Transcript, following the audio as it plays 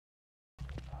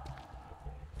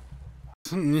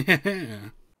Yeah.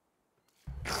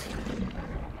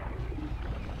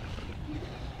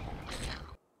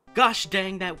 Gosh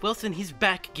dang that Wilson, he's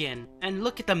back again. And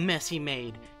look at the mess he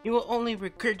made. He will only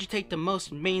regurgitate the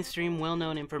most mainstream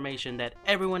well-known information that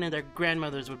everyone and their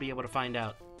grandmothers would be able to find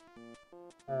out.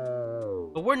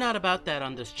 But we're not about that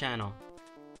on this channel.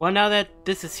 Well, now that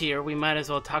this is here, we might as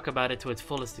well talk about it to its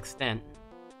fullest extent.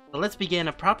 So let's begin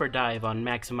a proper dive on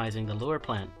maximizing the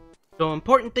Lureplant. So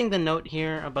important thing to note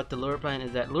here about the Lureplant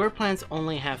is that Lureplants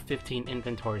only have 15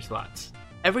 inventory slots.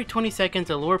 Every 20 seconds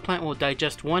a Lureplant will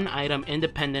digest one item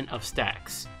independent of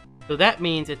stacks. So that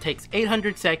means it takes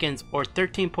 800 seconds or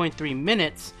 13.3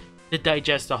 minutes to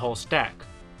digest a whole stack.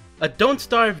 A Don't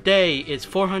Starve day is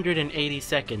 480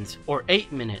 seconds or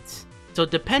 8 minutes. So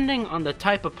depending on the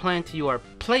type of plant you are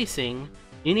placing,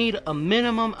 you need a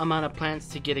minimum amount of plants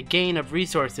to get a gain of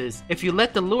resources if you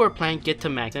let the Lureplant get to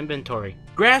max inventory.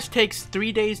 Grass takes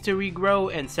 3 days to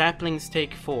regrow and saplings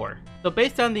take 4. So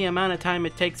based on the amount of time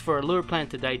it takes for a Lureplant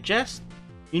to digest,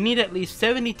 you need at least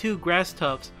 72 grass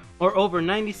tufts or over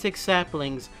 96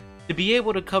 saplings to be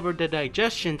able to cover the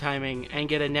digestion timing and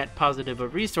get a net positive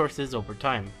of resources over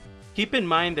time. Keep in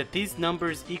mind that these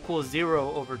numbers equal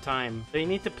 0 over time, so you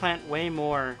need to plant way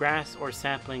more grass or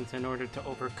saplings in order to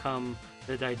overcome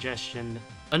the digestion.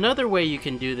 Another way you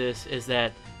can do this is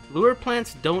that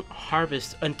Lureplants don't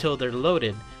harvest until they're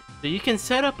loaded, so you can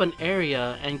set up an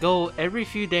area and go every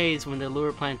few days when the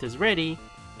Lureplant is ready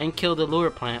and kill the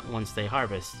Lureplant once they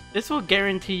harvest. This will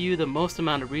guarantee you the most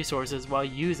amount of resources while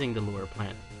using the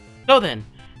Lureplant. So then,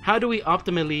 how do we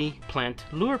optimally plant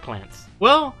Lureplants?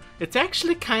 Well, it's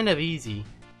actually kind of easy,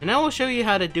 and I will show you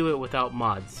how to do it without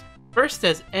mods. First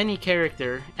as any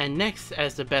character, and next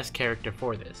as the best character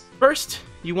for this. First,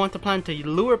 you want to plant a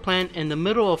Lureplant in the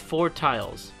middle of 4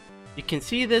 tiles. You can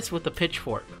see this with the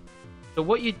pitchfork. So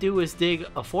what you do is dig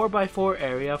a 4x4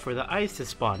 area for the eyes to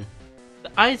spawn.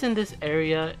 The eyes in this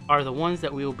area are the ones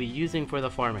that we will be using for the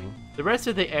farming. The rest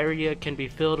of the area can be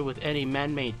filled with any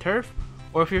man-made turf,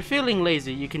 or if you're feeling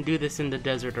lazy, you can do this in the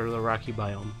desert or the rocky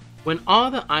biome. When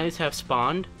all the eyes have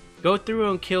spawned, go through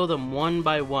and kill them one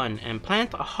by one and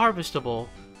plant a harvestable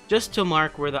just to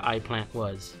mark where the eye plant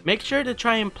was. Make sure to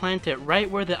try and plant it right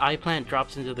where the eye plant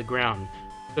drops into the ground,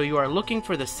 so you are looking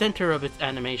for the center of its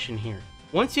animation here.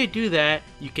 Once you do that,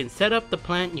 you can set up the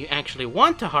plant you actually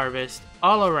want to harvest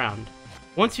all around.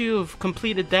 Once you've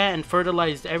completed that and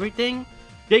fertilized everything,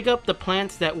 dig up the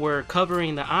plants that were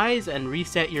covering the eyes and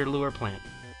reset your Lureplant.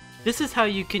 This is how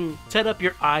you can set up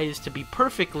your eyes to be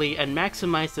perfectly and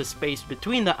maximize the space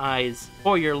between the eyes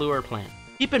for your Lureplant.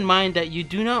 Keep in mind that you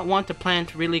do not want to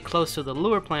plant really close to the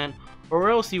Lureplant, or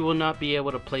else you will not be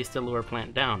able to place the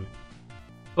Lureplant down.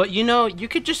 But you know, you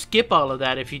could just skip all of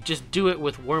that if you just do it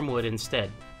with Wormwood instead.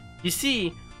 You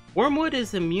see, Wormwood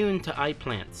is immune to eye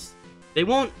plants. They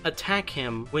won't attack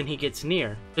him when he gets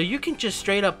near, so you can just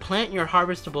straight up plant your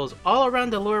harvestables all around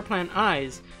the Lureplant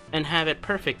eyes and have it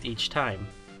perfect each time.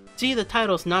 See, the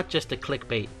title's not just a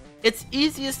clickbait. It's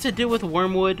easiest to do with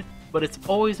Wormwood, but it's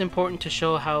always important to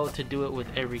show how to do it with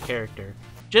every character,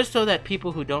 just so that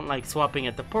people who don't like swapping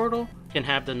at the portal can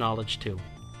have the knowledge too.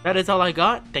 That is all I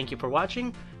got. Thank you for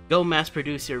watching. Go mass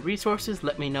produce your resources,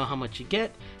 let me know how much you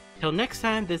get. Till next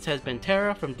time, this has been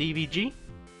Tara from DVG.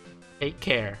 Take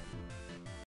care.